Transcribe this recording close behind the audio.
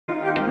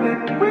Good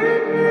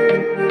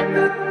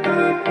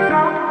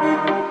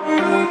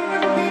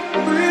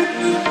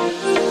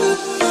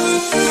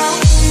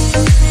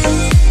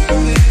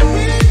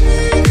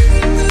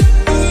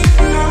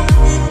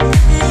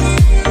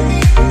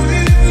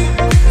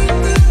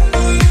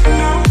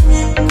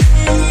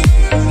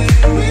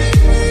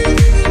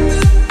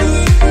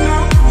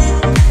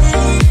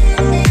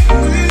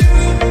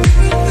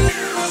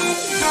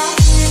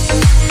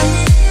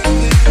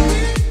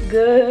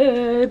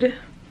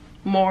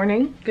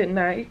morning, good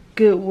night,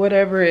 good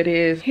whatever it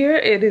is. Here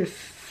it is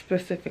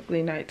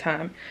specifically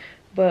nighttime,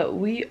 but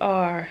we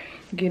are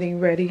getting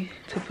ready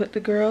to put the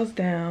girls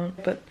down.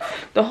 But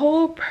the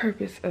whole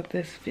purpose of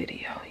this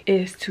video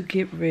is to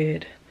get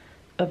rid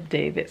of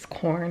David's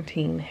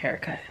quarantine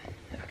haircut.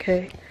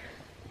 Okay,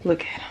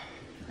 look at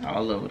him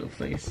all over the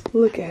place.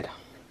 Look at him.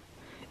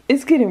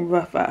 It's getting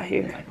rough out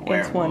here in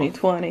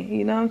 2020.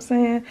 You know what I'm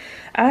saying?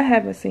 I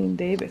haven't seen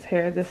David's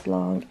hair this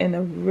long in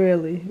a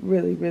really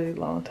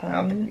long time. I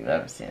don't think you've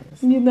ever seen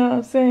this. You know what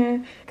I'm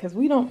saying? Because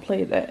we don't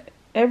play that.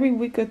 Every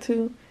week or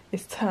two,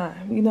 it's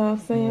time. You know what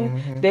I'm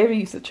saying? David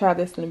used to try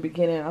this in the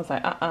beginning. I was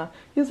like,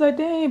 He was like,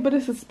 dang, but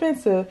it's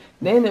expensive.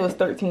 Then it was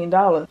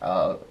 $13.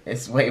 Oh,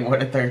 it's way more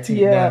than 13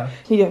 yeah. now.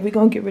 Yeah, we're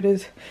going to get rid of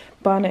this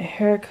bonnet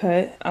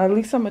haircut. At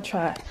least I'm going to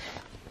try it.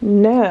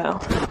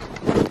 Now,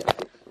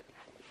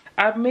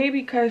 I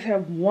maybe cut his hair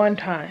one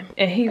time,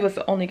 and he was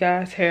the only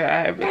guy's hair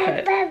I ever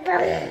cut.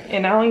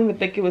 And I don't even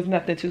think it was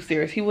nothing too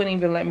serious. He wouldn't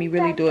even let me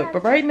really do it.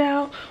 But right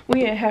now,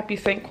 we in Happy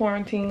Saint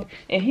quarantine,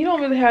 and he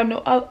don't really have no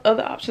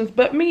other options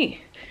but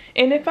me.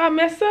 And if I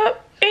mess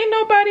up, ain't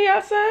nobody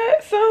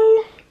outside,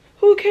 so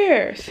who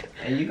cares?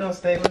 And you gonna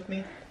stay with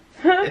me?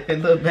 Huh? If it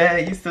look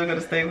bad, you still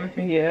gonna stay with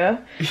me? Yeah.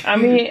 I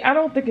mean, I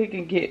don't think it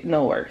can get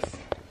no worse.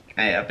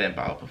 Hey, I've been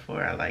bald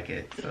before. I like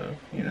it. So,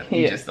 you know,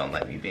 you just don't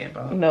like me being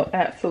bald. No,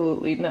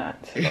 absolutely not.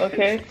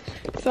 Okay?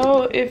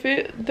 So, if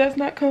it does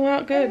not come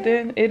out good,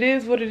 then it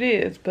is what it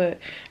is. But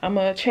I'm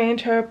going to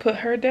change her, put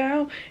her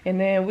down, and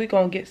then we're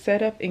going to get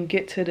set up and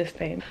get to this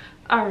thing.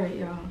 All right,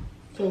 y'all.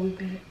 So, we've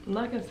been,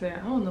 like I said,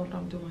 I don't know what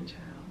I'm doing, child.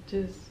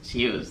 Just.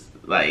 She was,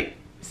 like,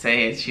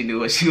 saying she knew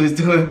what she was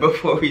doing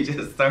before we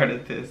just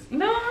started this.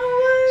 No.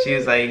 She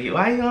was like,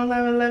 why you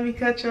gonna let me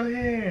cut your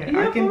hair?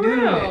 Yeah, I can do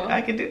it.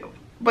 I can do it.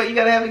 But you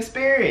gotta have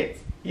experience.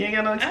 You ain't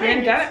got no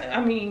experience.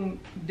 I mean,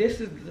 this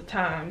is the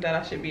time that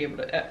I should be able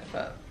to F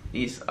up.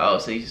 Oh,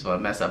 so you just want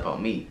to mess up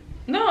on me?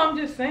 No, I'm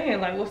just saying,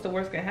 like, what's the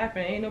worst can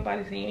happen? Ain't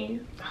nobody seeing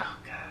you. Oh,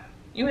 God.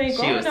 You ain't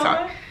going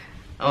nowhere?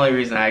 The only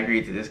reason I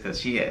agreed to this because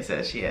she had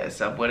said she had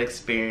somewhat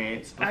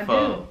experience before.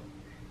 I do.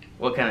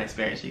 What kind of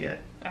experience you got?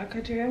 I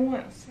cut your hair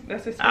once.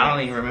 That's experience. I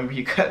don't even remember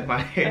you cutting my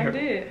hair. I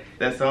did.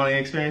 That's the only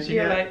experience you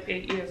got? Yeah, like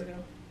 8 years ago.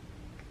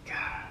 God.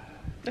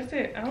 That's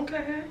it. I don't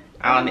cut hair.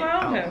 Oh my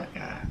God.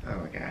 Oh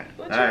my God.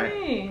 What you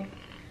mean?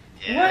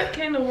 Yeah. What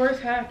can the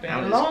worst happen?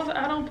 As long as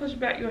I don't push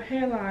back your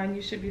hairline,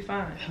 you should be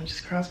fine. I'm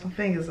just crossing my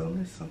fingers on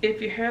this one.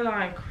 If your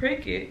hairline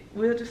crooked,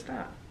 we'll just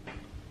stop.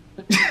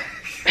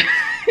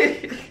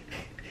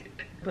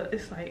 But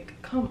it's like,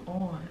 come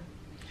on.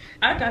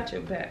 I got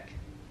your back.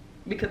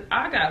 Because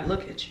I gotta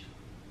look at you.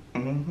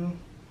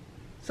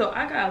 So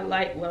I gotta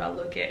like what I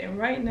look at. And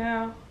right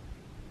now,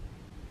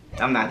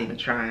 I'm not even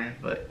trying,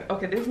 but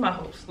okay, this is my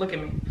host. Look at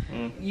me.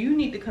 You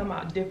need to come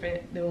out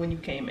different than when you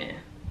came in.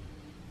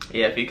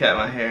 Yeah, if you cut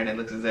my hair and it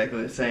looks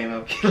exactly the same,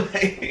 I'll be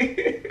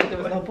like there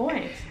was no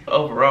point.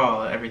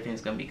 Overall, everything's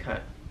gonna be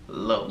cut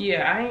low.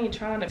 Yeah, I ain't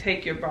trying to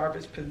take your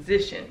barber's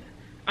position.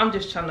 I'm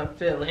just trying to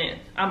fill in.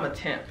 I'm a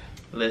temp.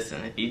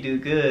 Listen, if you do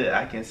good,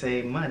 I can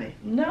save money.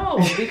 No,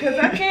 because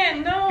I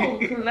can't. No,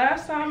 because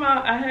last time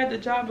I had the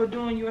job of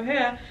doing your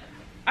hair,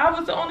 I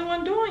was the only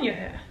one doing your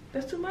hair.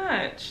 That's too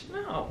much.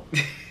 No.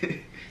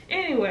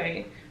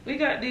 Anyway, we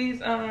got these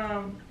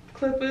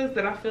clippers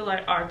that I feel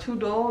like are too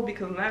dull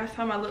because last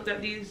time I looked at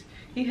these,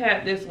 he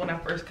had this when I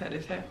first cut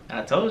his hair.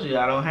 I told you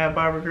I don't have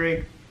barber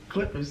grade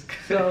clippers.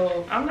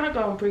 So I'm not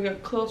going to bring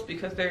it close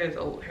because there is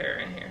old hair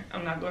in here.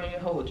 I'm not going to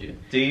hold you.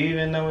 Do you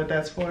even know what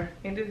that's for?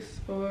 It is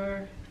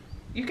for...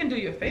 You can do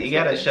your face. You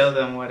gotta show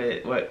them what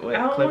I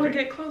don't want to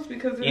get close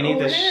because you need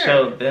to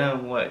show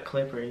them what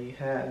clipper you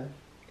have.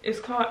 It's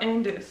called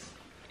Andis.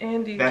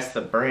 Andy. That's the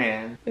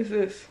brand. Is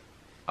this?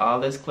 All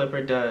this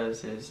clipper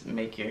does is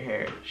make your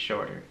hair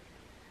shorter.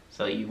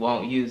 So you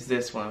won't use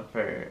this one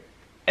for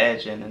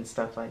edging and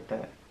stuff like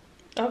that.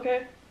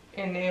 Okay.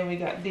 And then we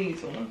got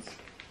these ones.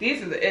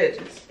 These are the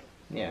edges.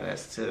 Yeah,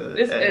 that's to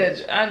this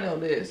edge. I know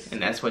this.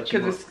 And that's what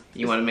you want.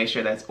 You want to make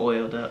sure that's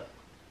oiled up.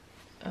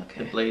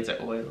 Okay. The blades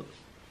are oiled.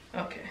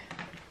 Okay.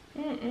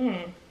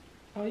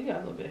 Oh, you got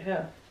a little bit of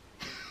hair.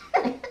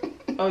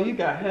 Oh, you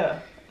got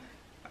hair.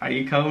 Are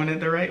you combing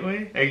it the right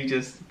way? Or are you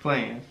just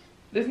playing?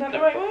 This not the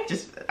right way?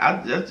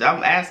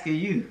 I'm asking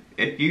you.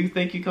 If you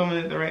think you're combing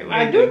it the right way.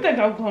 I do think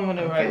I'm combing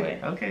it the right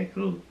way. Okay,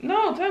 cool.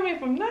 No, tell me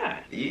if I'm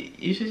not.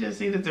 You should just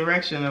see the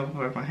direction of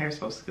where my hair's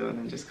supposed to go and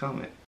then just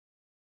comb it.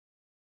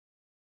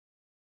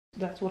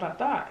 That's what I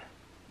thought.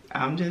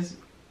 I'm just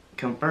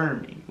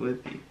confirming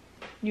with you.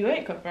 You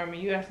ain't confirming.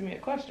 You asked me a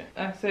question.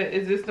 I said,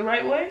 is this the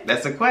right way?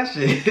 That's a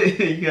question.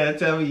 You gotta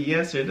tell me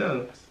yes or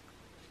no.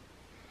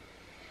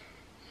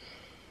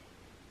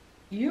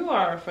 You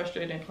are a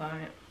frustrating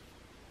client.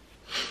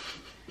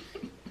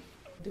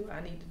 Do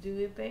I need to do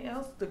anything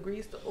else? To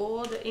grease the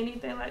oil or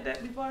anything like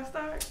that before I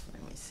start?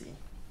 Let me see.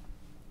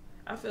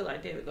 I feel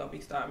like David gonna be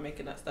starting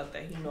making up stuff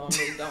that he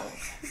normally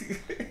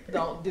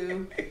don't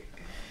do.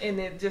 And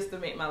then just to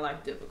make my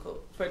life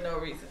difficult for no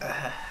reason.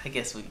 I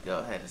guess we can go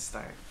ahead and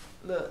start.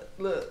 Look,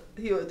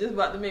 he was just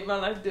about to make my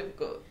life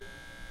difficult.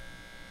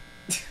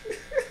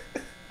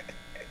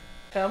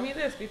 Tell me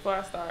this before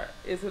I start.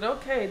 Is it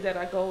okay that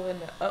I go in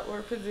the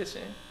upward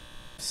position?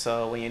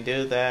 So when you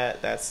do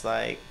that, that's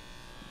like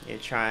you're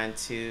trying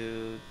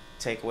to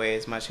take away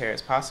as much hair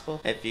as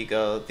possible. If you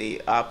go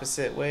the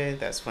opposite way,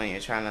 that's when you're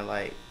trying to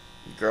like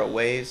grow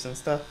waves and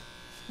stuff.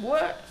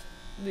 What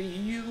do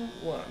you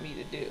want me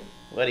to do?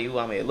 What do you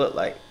want me to look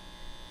like?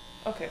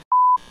 Okay,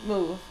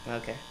 move.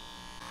 Okay.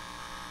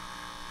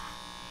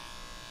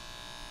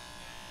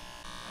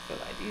 I feel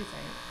like these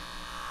ain't.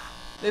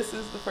 This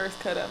is the first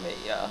cut I made,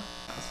 y'all.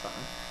 That's fine.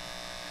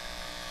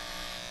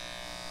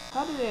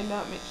 How do they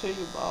not make sure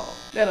you're bald?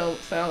 That don't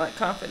sound like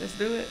confidence,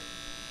 do it?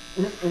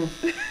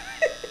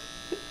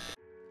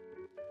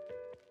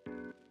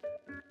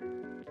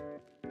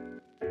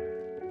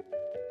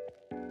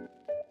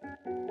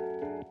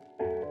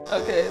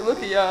 Okay,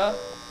 look at y'all.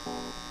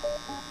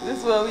 This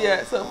is where we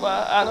at so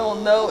far. I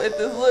don't know if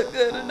this look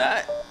good or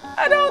not.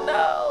 I don't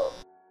know.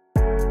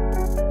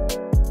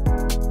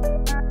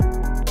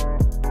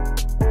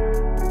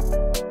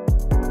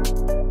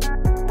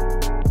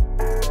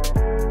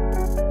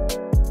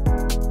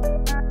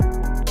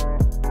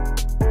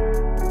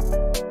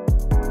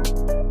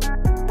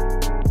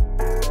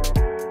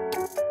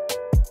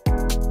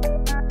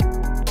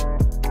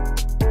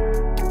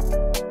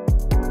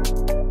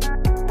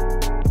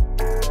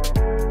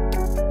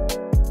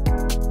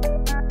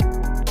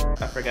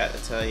 Forgot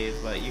to tell you,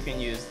 but you can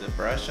use the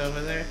brush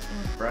over there.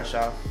 Brush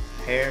off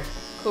hair.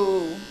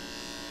 Cool.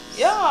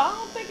 Yo, I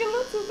don't think it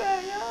looks too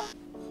bad, y'all.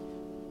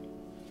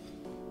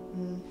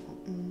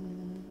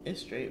 It's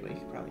straight, but you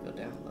could probably go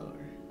down lower.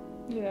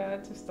 Yeah,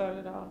 I just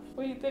started off.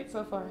 What do you think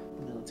so far?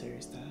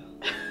 Military style.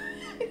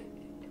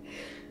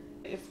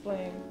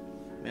 Explain.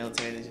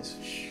 Military, they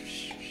just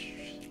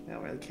they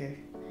don't really care.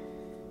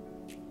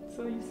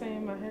 So you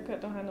saying my haircut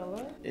don't have no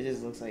love? It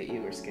just looks like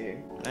you were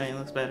scared. I mean, it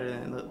looks better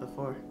than it looked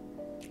before.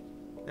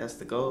 That's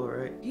the goal,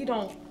 right? You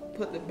don't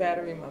put the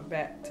battery in my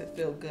back to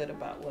feel good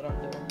about what I'm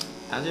doing.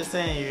 I'm just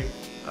saying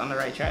you're on the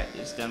right track.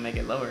 You're just gonna make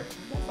it lower.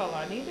 That's all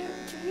I needed.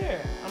 Here,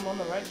 I'm on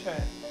the right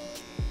track.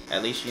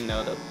 At least you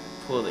know to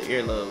pull the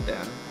earlobe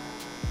down.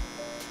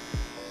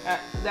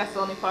 That's the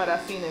only part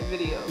I've seen in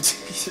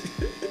videos.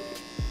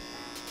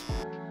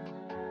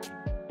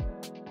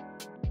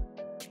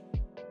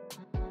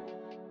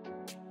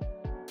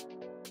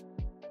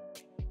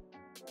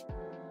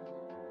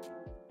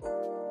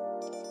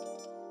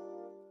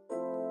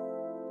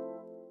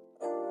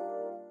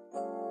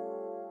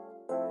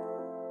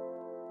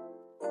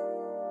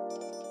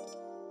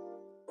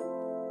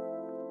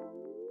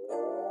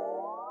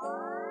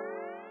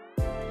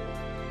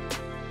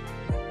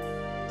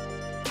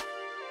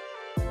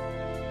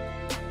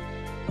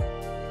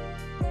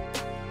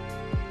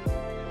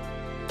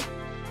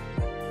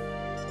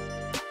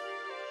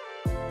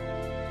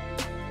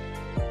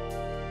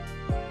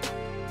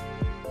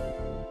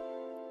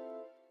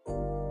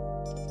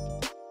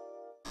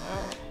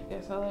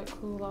 Guess I let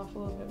cool off a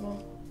little bit more.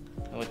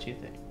 What you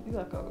think? You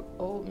like an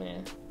old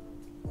man.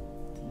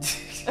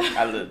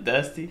 I look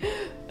dusty?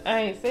 I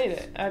ain't say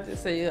that. I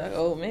just say you like an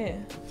old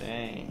man.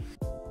 Dang.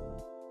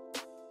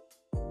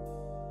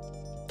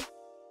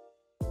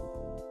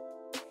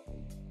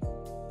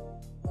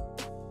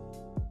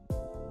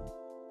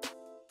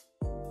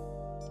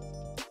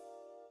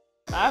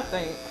 I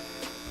think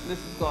this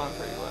is going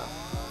pretty well.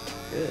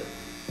 Good.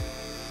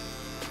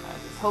 I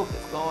just hope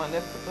it's going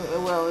as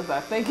well as I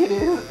think it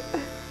is.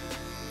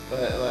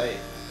 But like,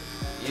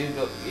 you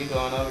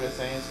going over the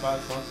same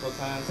spots multiple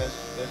times.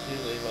 That's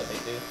usually what they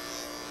do.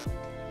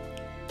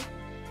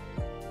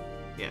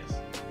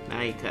 Yes.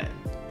 Now you cut.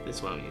 This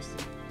is what I'm used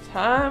to.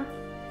 Time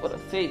for the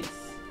face.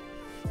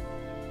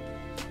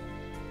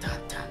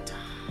 Dun dun dun.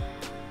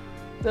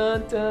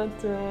 Dun dun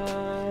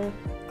dun.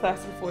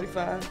 Class of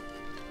 45.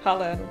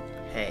 Holla at him.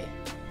 Hey,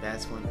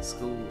 that's when the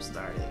school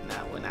started,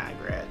 not when I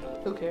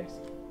graduated. Who cares?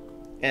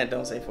 And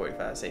don't say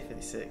 45, say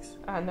 56.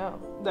 I know.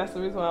 That's the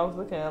reason why I was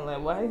looking at him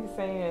like, why are you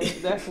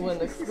saying that's when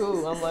the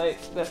school? I'm like,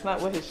 that's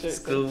not what his shirt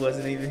says. School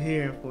wasn't even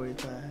here in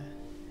 45.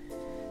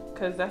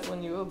 Because that's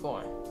when you were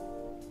born.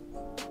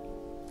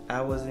 I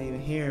wasn't even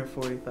here in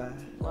 45.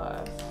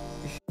 Lies.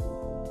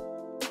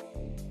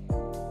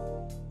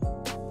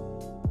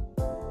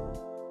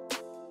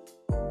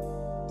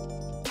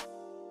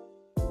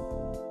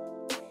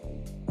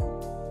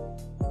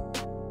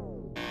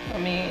 I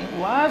mean,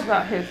 Wise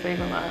out here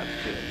saving lives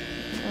too.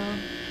 You know?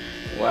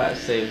 Why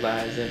save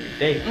lives every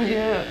day?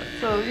 Yeah.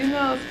 So, you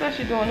know,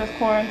 especially during this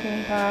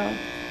quarantine time,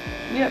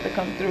 we have to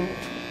come through,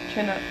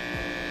 chin up.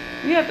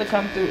 We have to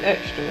come through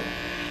extra.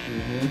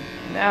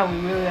 Now we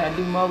really gotta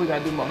do more. We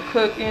gotta do more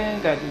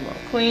cooking, gotta do more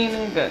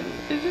cleaning,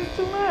 it's just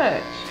too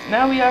much.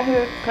 Now we out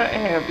here cutting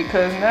hair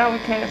because now we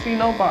can't see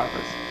no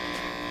barbers.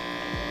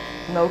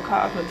 No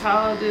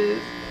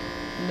cosmetologists,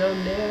 no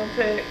nail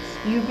techs.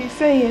 You be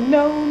saying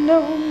no,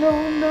 no,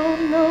 no, no,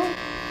 no.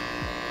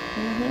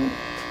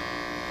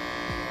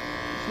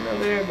 It's no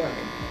everybody.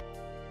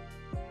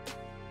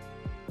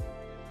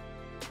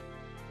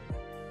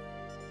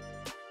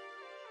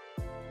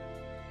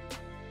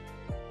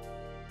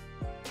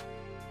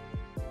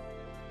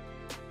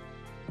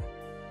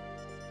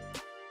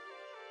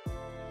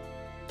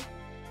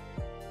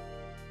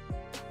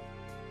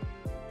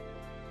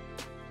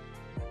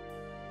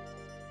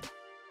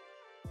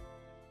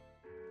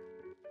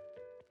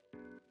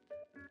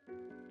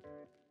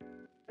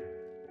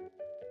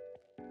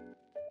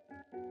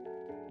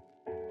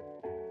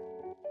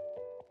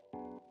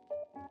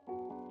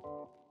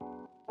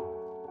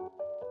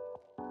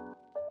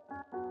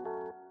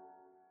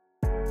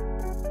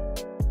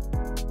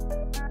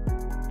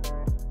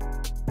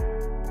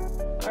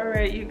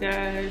 Alright, you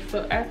guys,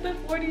 so after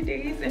 40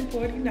 days and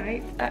 40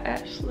 nights, I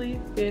actually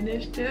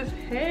finished this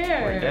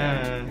hair. We're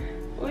done.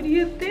 What do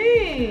you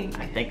think?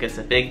 I think it's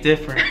a big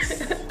difference.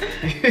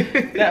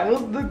 That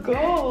was the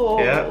goal.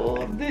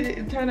 Yeah. Did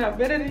it turn out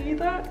better than you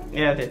thought?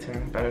 Yeah, they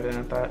turned better than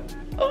I thought.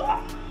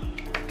 Oh.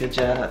 Good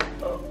job.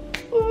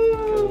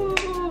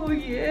 Oh,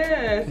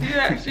 yes. You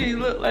actually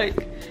look like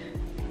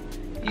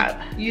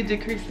you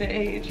decreased in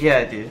age. Yeah,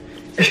 I did.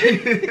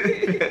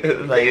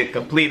 Like a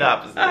complete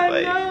opposite.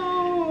 I know.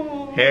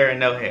 Hair and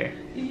no hair.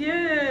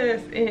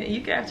 Yes, and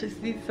you can actually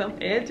see some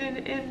edging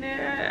in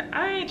there.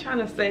 I ain't trying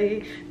to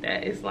say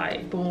that it's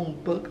like boom,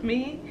 book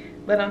me,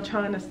 but I'm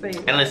trying to say.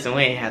 And listen,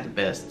 we ain't have the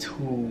best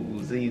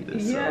tools either.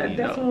 Yeah, so,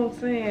 that's what I'm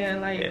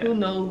saying. Like, who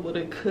knows what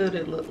it could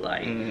have looked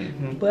like?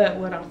 But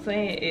what I'm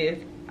saying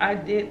is, I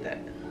did that.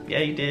 Yeah,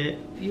 you did.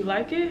 You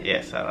like it?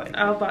 Yes, I like it.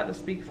 I was about to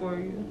speak for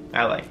you.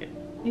 I like it.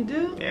 You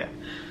do? Yeah.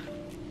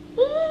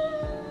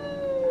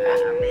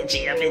 I'm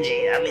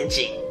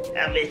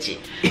itchy.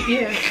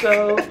 Yeah,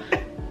 so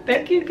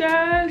thank you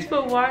guys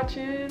for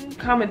watching.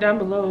 Comment down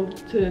below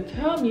to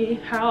tell me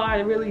how I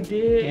really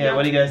did. Yeah,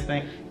 what do you guys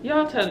think?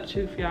 Y'all tell the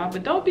truth, y'all,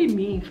 but don't be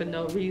mean for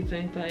no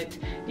reason. But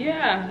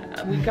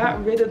yeah, we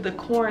got rid of the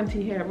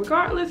quarantine hair.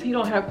 Regardless, he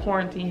don't have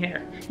quarantine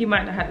hair. He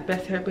might not have the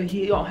best hair, but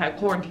he don't have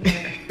quarantine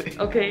hair.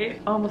 Okay?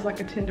 Almost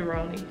like a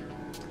tenderoni.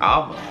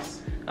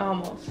 Almost.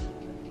 Almost.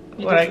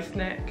 You What just a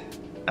snack.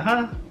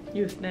 Uh-huh.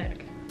 You a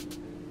snack.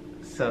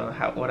 So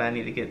what I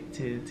need to get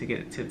to get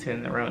it to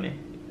tenderoni?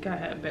 Gotta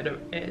have better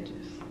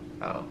edges.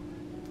 Oh.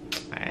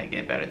 I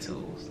get better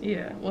tools.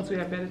 Yeah, once we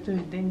have better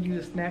tools, then you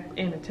a snack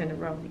and a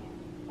tenderoni.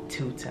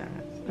 2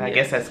 times. I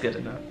guess that's good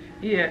enough.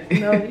 Yeah,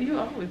 no, you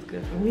always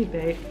good for me,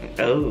 babe.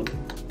 Oh.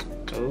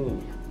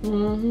 Oh.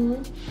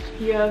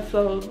 Yeah,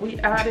 so we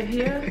out of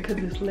here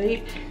because it's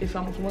late. It's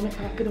almost 1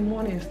 o'clock in the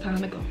morning. It's time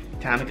to go.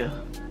 Time to go.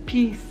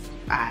 Peace.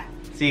 Bye.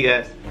 See you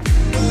guys.